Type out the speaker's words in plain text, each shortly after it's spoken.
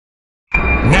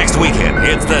next weekend,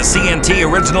 it's the CNT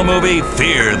original movie,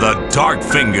 Fear the Dark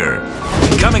Finger.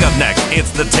 Coming up next,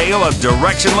 it's the tale of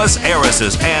directionless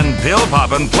heiresses and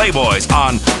pill-poppin' playboys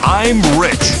on I'm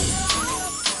Rich.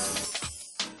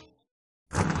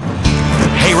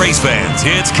 Hey, race fans,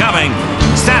 it's coming.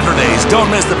 Saturdays,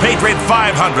 don't miss the Patriot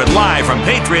 500 live from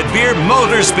Patriot Beer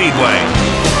Motor Speedway.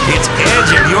 It's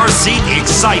edge in your seat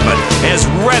excitement as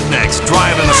rednecks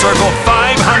drive in a circle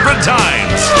 500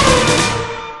 times.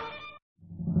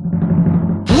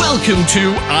 Welcome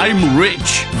to I'm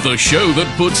Rich, the show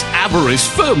that puts avarice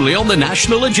firmly on the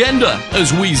national agenda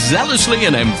as we zealously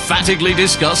and emphatically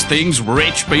discuss things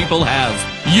rich people have.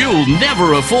 You'll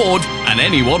never afford, and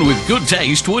anyone with good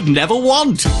taste would never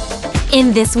want.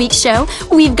 In this week's show,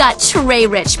 we've got tray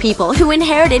rich people who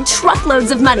inherited truckloads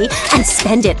of money and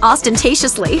spend it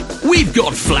ostentatiously. We've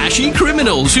got flashy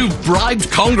criminals who've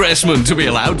bribed congressmen to be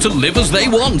allowed to live as they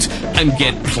want and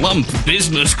get plump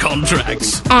business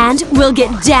contracts. And we'll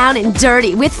get down and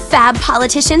dirty with fab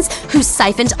politicians who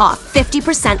siphoned off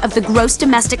 50% of the gross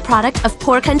domestic product of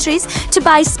poor countries to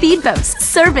buy speedboats,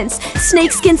 servants,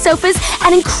 snakeskin sofas,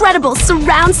 and incredible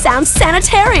surround sound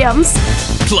sanitariums.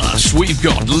 Plus, we've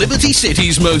got Liberty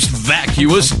City's most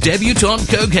vacuous debutante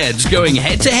cokeheads going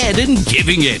head-to-head and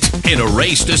giving it in a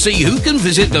race to see who can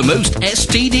visit the most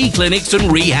STD clinics and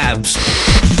rehabs.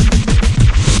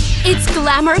 It's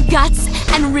glamour, guts,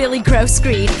 and really gross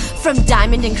greed. From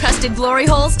diamond-encrusted glory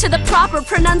holes to the proper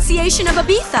pronunciation of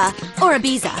Ibiza or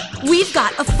Ibiza. We've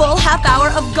got a full half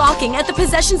hour of gawking at the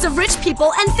possessions of rich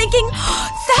people and thinking,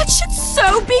 that should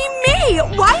so be me!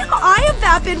 Why am I a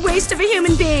vapid waste of a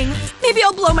human being? Maybe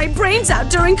I'll blow my brains out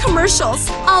during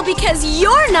commercials. All because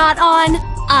you're not on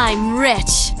I'm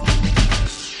Rich.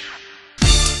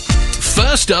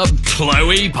 First up,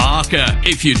 Chloe Parker.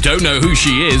 If you don't know who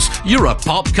she is, you're a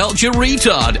pop culture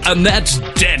retard, and that's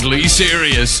deadly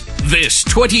serious. This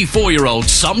 24-year-old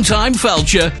sometime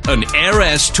felcher, an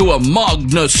heiress to a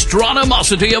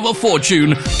magnostronomosity of a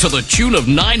fortune to the tune of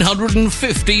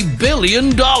 $950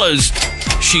 billion.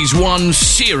 She's one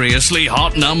seriously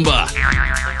hot number.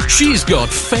 She's got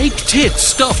fake tits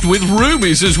stuffed with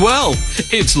rubies as well.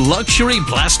 It's luxury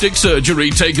plastic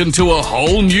surgery taken to a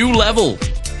whole new level.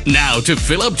 Now, to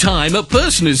fill up time, a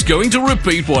person is going to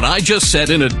repeat what I just said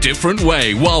in a different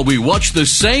way while we watch the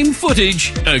same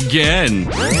footage again.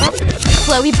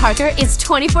 Chloe Parker is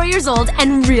 24 years old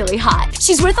and really hot.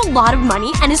 She's worth a lot of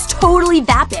money and is totally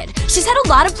vapid. She's had a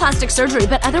lot of plastic surgery,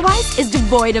 but otherwise is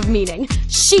devoid of meaning.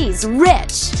 She's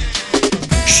rich.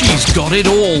 She's got it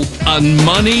all, and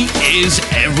money is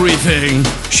everything.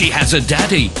 She has a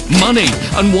daddy, money,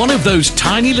 and one of those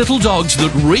tiny little dogs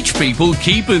that rich people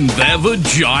keep in their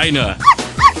vagina.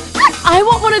 I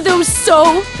want one of those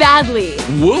so badly.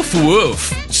 Woof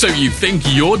woof. So you think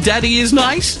your daddy is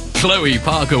nice? Chloe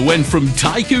Parker went from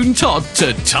tycoon tot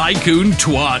to tycoon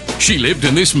twat. She lived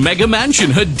in this mega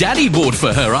mansion her daddy bought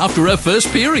for her after her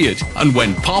first period. And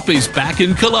when Pop is back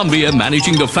in Colombia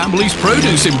managing the family's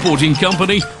produce importing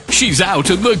company, she's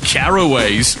out in the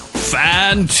Caraways.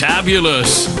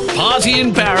 Fantabulous. Party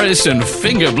in Paris and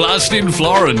finger blast in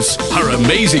Florence. Her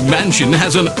amazing mansion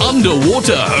has an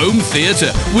underwater home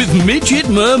theater with midget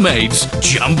mermaids,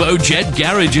 jumbo jet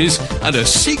garages, and a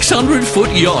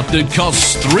 600-foot yacht that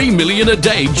costs $3 million a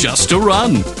day just to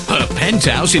run. Her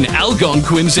penthouse in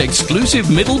Algonquin's exclusive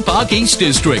Middle Park East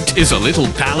District is a little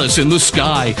palace in the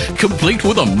sky, complete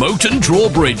with a moat and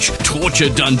drawbridge, torture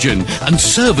dungeon, and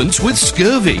servants with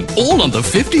scurvy, all on the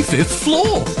 55th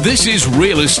floor. This is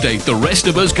real estate the rest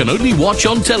of us can only watch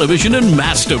on television and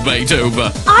masturbate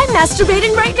over. I'm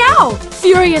masturbating right now,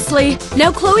 furiously.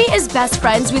 Now, Chloe is best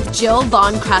friends with Jill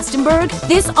von Krastenberg.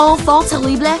 This enfant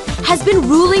terrible has been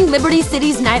ruling Liberty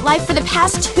City's nightlife for the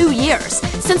past 2 years,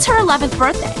 since her 11th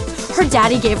birthday. Her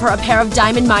daddy gave her a pair of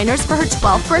diamond minors for her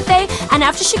 12th birthday, and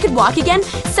after she could walk again,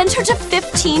 sent her to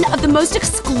 15 of the most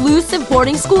exclusive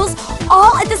boarding schools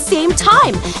all at the same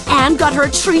time, and got her a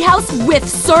treehouse with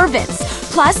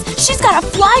servants. Plus, she's got a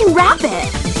flying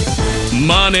rabbit.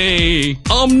 Money.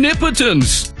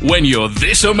 Omnipotence. When you're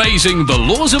this amazing, the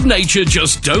laws of nature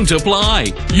just don't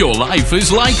apply. Your life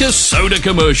is like a soda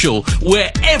commercial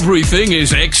where everything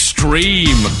is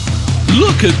extreme.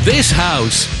 Look at this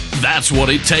house. That's what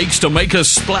it takes to make a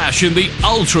splash in the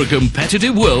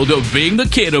ultra-competitive world of being the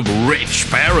kid of rich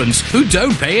parents who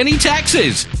don't pay any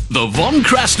taxes. The von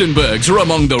Krastenbergs are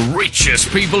among the richest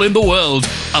people in the world,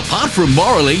 apart from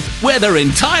morally, where they're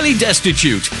entirely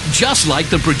destitute, just like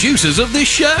the producers of this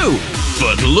show.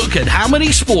 But look at how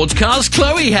many sports cars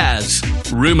Chloe has.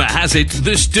 Rumor has it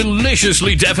this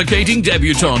deliciously defecating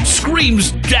debutante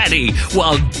screams daddy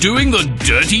while doing the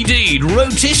dirty deed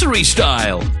rotisserie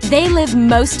style. They live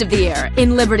most of the year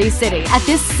in Liberty City at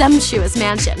this sumptuous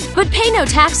mansion, but pay no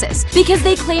taxes because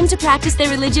they claim to practice their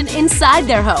religion inside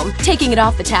their home, taking it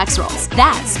off the tax rolls.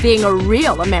 That's being a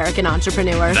real American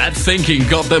entrepreneur. That thinking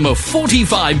got them a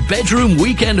 45-bedroom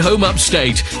weekend home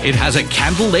upstate. It has a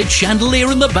candle-lit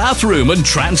chandelier in the bathroom and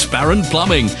transparent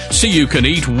plumbing, so you can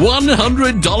eat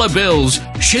 $100 bills,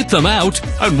 shit them out,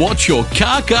 and watch your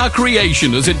car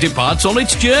creation as it departs on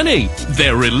its journey.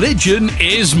 Their religion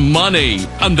is money,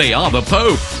 and they are the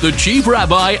Pope, the chief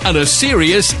rabbi, and a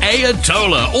serious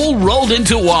Ayatollah all rolled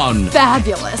into one.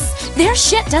 Fabulous. Their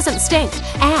shit doesn't stink.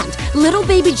 And little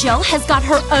baby Jill has got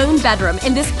her own bedroom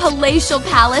in this palatial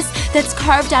palace that's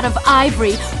carved out of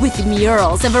ivory with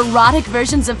murals of erotic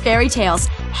versions of fairy tales,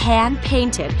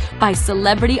 hand-painted by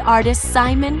celebrity artists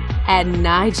Simon and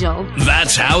Nigel.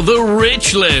 That's how the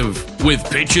rich live, with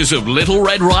pictures of Little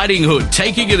Red Riding Hood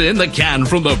taking it in the can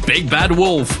from the Big Bad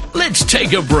Wolf. Let's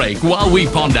take a break while we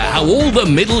ponder how all the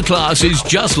middle class is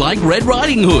just like Red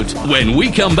Riding Hood. When we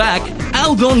come back,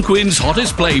 Algonquin's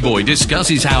hottest playboy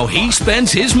discusses how he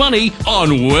spends his money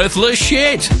on worthless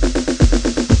shit.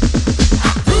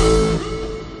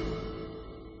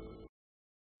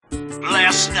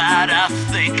 Last night I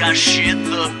think I shit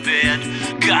the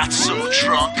bed. Got so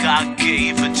drunk I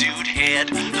gave a dude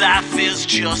head. Life is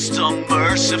just a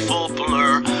merciful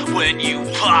blur when you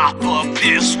pop a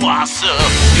pisswasser.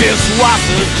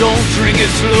 Pisswasser, don't drink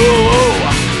it slow.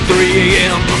 3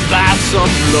 a.m. buy some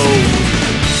blow.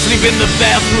 Sleep in the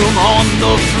bathroom on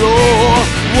the floor.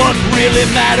 What really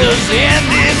matters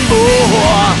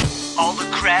anymore? All the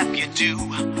crap you do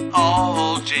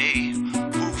all day,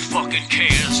 who fucking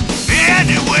cares?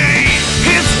 Anyway,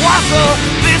 Pisswasser,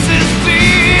 this is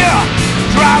beer.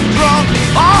 Drive drunk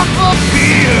off of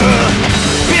beer.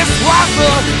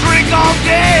 Pisswasser, drink all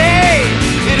day.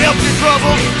 It helps your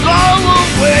troubles go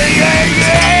away,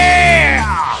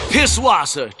 yeah.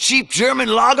 Pisswasser, cheap German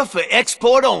lager for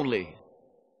export only.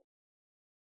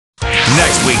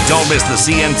 Next week, don't miss the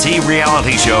CNT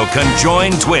reality show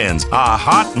Conjoined Twins, a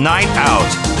hot night out.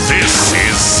 This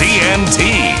is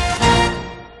CNT.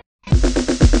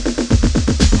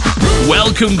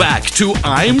 Welcome back to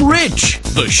I'm Rich,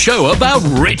 the show about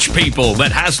rich people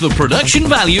that has the production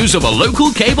values of a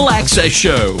local cable access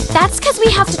show. That's because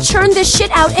we have to churn this shit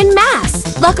out en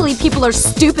masse. Luckily, people are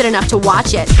stupid enough to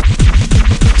watch it.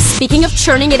 Speaking of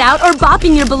churning it out or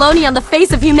bopping your baloney on the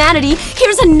face of humanity,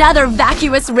 here's another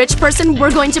vacuous rich person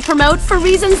we're going to promote for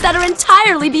reasons that are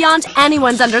entirely beyond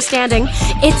anyone's understanding.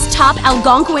 It's top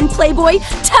Algonquin playboy,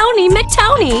 Tony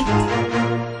McTony.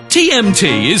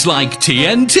 TMT is like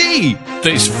TNT.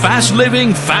 This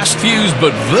fast-living, fast-fused,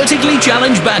 but vertically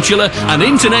challenged bachelor and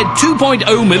Internet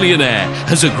 2.0 millionaire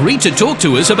has agreed to talk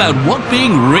to us about what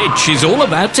being rich is all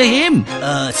about to him.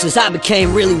 Since I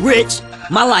became really rich,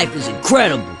 my life is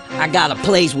incredible. I got a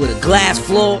place with a glass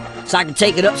floor, so I can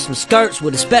take it up some skirts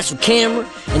with a special camera,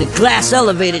 and a glass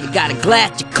elevator that got a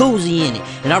glass jacuzzi in it,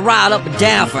 and I ride up and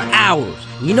down for hours.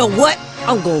 You know what?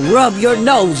 I'm gonna rub your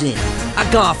nose in it. I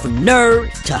gone from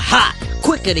nerd to hot,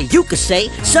 quicker than you could say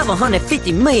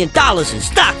 $750 million in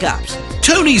stock ops.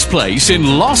 Tony's place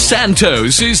in Los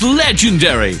Santos is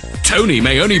legendary. Tony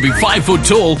may only be 5 foot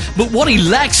tall, but what he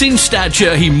lacks in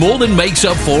stature, he more than makes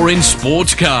up for in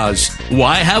sports cars.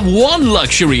 Why have one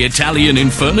luxury Italian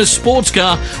Infernus sports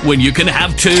car when you can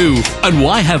have 2? And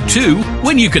why have 2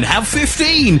 when you can have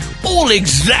 15? All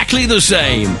exactly the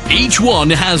same. Each one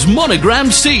has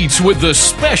monogrammed seats with the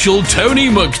special Tony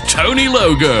McTony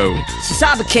logo. Since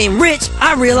I became rich,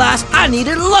 I realized I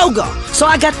needed a logo. So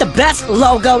I got the best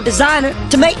logo designer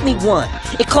to make me one.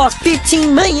 It cost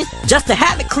 $15 million just to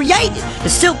have it created. The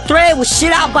silk thread was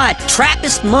shit out by a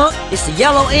Trappist monk. It's the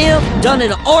yellow M done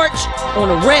in an arch on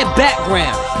a red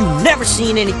background. You've never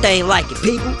seen anything like it,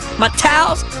 people. My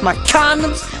towels, my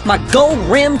condoms, my gold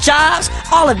rim jobs,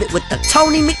 all of it with the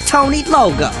Tony McTony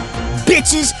logo.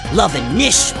 Bitches loving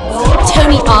niche.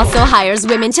 Tony also hires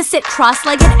women to sit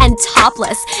cross-legged and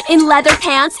topless in leather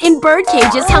pants in bird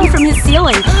cages hung from his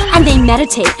ceiling, and they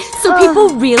meditate so people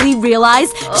really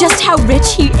realize just how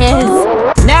rich he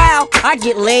is. Now I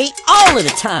get laid all of the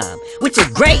time, which is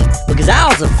great because I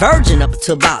was a virgin up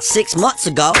until about 6 months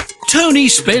ago. Tony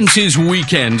spends his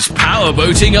weekends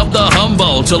powerboating up the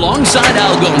Humboldt alongside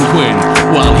Algonquin,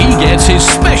 while he gets his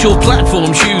special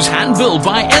platform shoes hand-built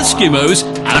by Eskimos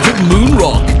out of Moon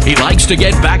Rock. He likes to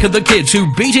get back at the kids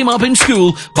who beat him up in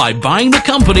school by buying the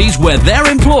companies where they're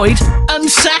employed and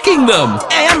sacking them.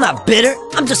 Hey, I'm not bitter.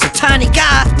 I'm just a tiny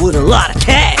guy with a lot of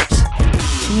cash.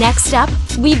 Next up,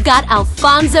 we've got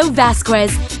Alfonso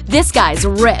Vasquez. This guy's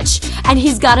rich, and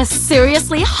he's got a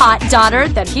seriously hot daughter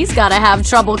that he's gotta have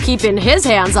trouble keeping his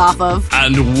hands off of.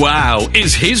 And wow,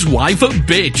 is his wife a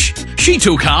bitch? She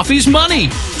took half his money,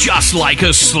 just like a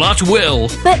slut will.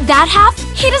 But that half,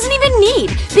 he doesn't even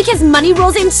need, because money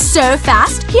rolls in so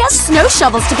fast, he has snow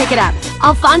shovels to pick it up.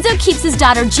 Alfonso keeps his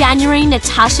daughter January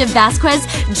Natasha Vasquez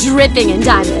dripping in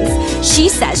diamonds. She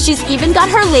says she's even got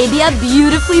her labia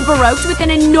beautifully baroqued with an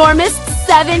enormous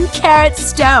 7-carat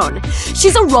stone.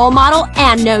 She's a role model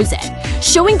and knows it,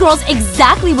 showing girls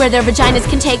exactly where their vaginas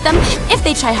can take them if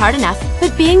they try hard enough.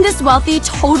 But being this wealthy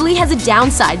totally has a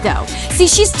downside though. See,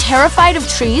 she's terrified of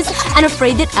trees and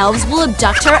afraid that elves will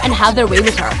abduct her and have their way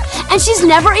with her. And she's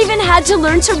never even had to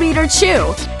learn to read or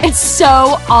chew. It's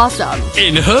so awesome.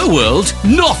 In her world,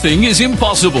 nothing is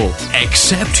impossible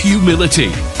except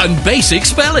humility and basic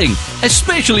spelling,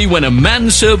 especially when a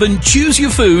manservant chews your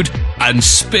food and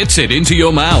spits it into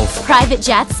your mouth. Private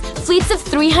jets, fleets of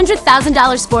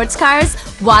 $300,000 sports cars,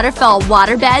 waterfall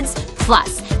waterbeds,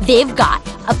 plus they've got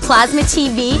a plasma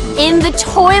TV in the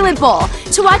toilet bowl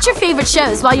to watch your favorite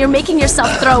shows while you're making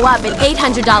yourself throw up an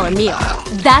 $800 meal.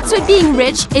 That's what being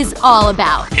rich is all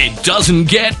about. It doesn't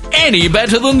get any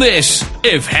better than this.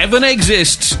 If heaven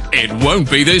exists, it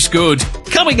won't be this good.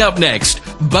 Coming up next,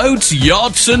 boats,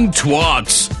 yachts, and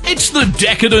twats. It's the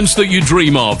decadence that you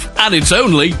dream of, and it's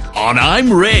only on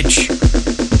I'm Rich.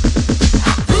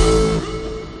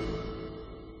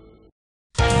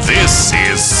 This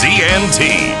is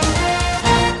CNT.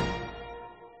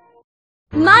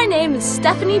 My name is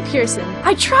Stephanie Pearson.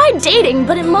 I tried dating,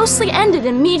 but it mostly ended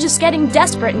in me just getting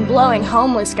desperate and blowing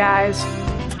homeless guys.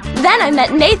 Then I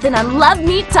met Nathan on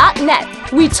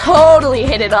LoveMeet.net. We totally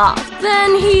hit it off.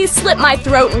 Then he slit my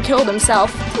throat and killed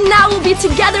himself. Now we'll be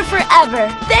together forever.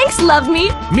 Thanks,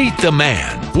 LoveMeet. Meet the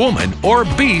man, woman, or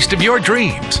beast of your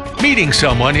dreams. Meeting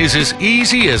someone is as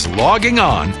easy as logging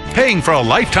on, paying for a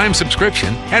lifetime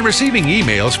subscription, and receiving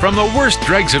emails from the worst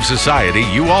dregs of society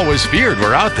you always feared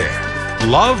were out there.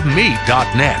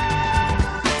 LoveMeet.net.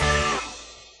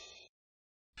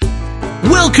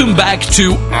 Welcome back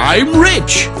to I'm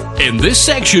Rich. In this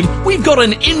section, we've got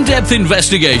an in-depth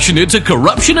investigation into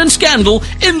corruption and scandal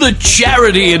in the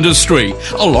charity industry,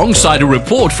 alongside a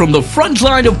report from the front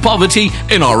line of poverty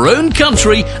in our own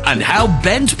country and how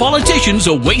bent politicians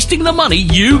are wasting the money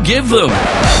you give them.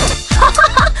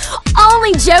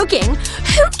 Only joking.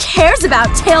 Who cares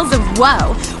about tales of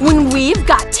woe when we've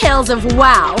got tales of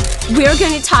wow? We're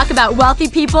going to talk about wealthy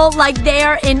people like they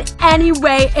are in any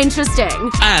way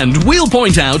interesting. And we'll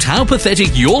point out how pathetic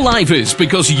your life is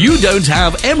because you don't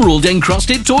have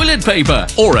emerald-encrusted toilet paper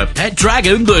or a pet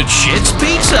dragon that shits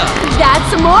pizza.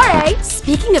 That's amore.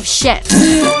 Speaking of shit.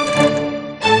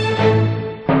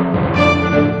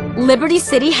 Liberty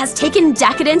City has taken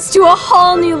decadence to a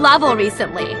whole new level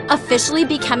recently, officially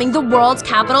becoming the world's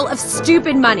capital of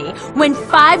stupid money when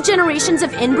 5 generations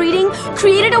of inbreeding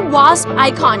created a wasp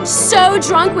icon so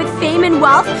drunk with fame and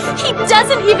wealth he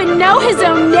doesn't even know his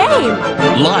own name.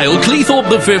 Lyle Cleethorpe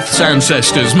V's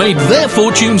ancestors made their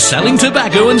fortune selling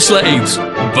tobacco and slaves,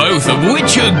 both of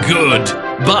which are good.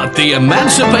 But the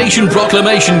Emancipation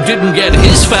Proclamation didn't get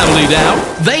his family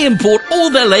down. They import all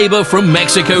their labor from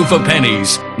Mexico for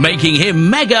pennies, making him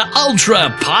mega ultra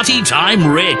party time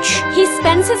rich. He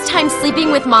spends his time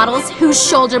sleeping with models whose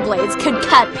shoulder blades could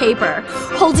cut paper,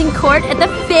 holding court at the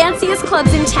fanciest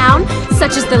clubs in town,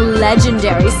 such as the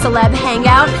legendary celeb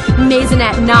hangout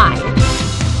Maisonette 9.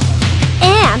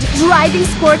 And driving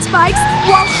sports bikes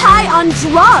while high on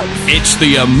drugs. It's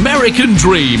the American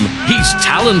dream. He's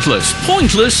talentless,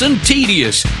 pointless, and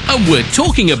tedious. And we're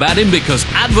talking about him because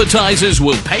advertisers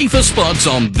will pay for spots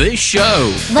on this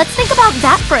show. Let's think about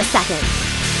that for a second.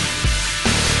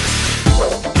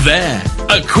 There.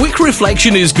 A quick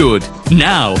reflection is good.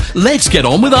 Now, let's get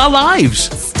on with our lives.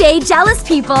 Stay jealous,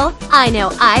 people. I know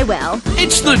I will.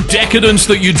 It's the decadence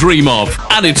that you dream of.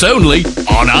 And it's only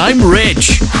on I'm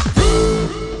Rich.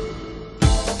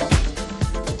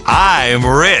 I'm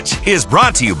Rich is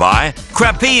brought to you by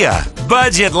Crapia,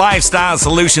 budget lifestyle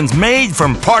solutions made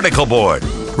from particle board.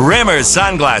 Rimmer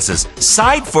sunglasses,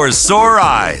 sight for sore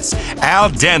eyes. Al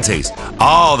Dente's,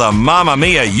 all the Mamma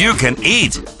Mia you can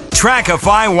eat.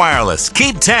 Trackify Wireless,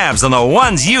 keep tabs on the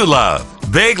ones you love.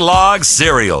 Big Log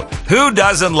Cereal, who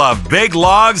doesn't love big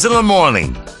logs in the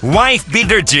morning? Wife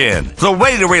Beater Gin, the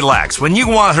way to relax when you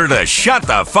want her to shut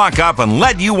the fuck up and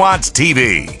let you watch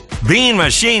TV. Bean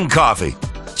Machine Coffee.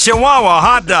 Chihuahua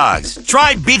hot dogs.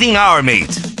 Try beating our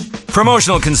meat.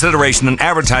 Promotional consideration and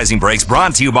advertising breaks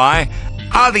brought to you by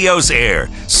Adios Air.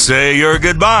 Say your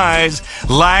goodbyes.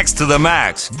 Lax to the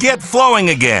max. Get flowing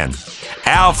again.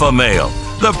 Alpha Male,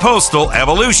 the Postal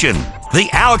Evolution. The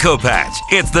Alco Patch.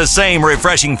 It's the same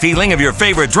refreshing feeling of your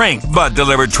favorite drink, but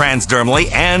delivered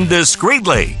transdermally and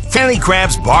discreetly. Fanny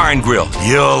Crabs Bar and Grill.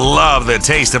 You'll love the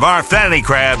taste of our Fanny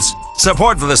Crabs.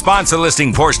 Support for the sponsor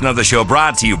listing portion of the show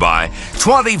brought to you by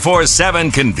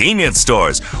 24/7 Convenience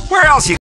Stores. Where else you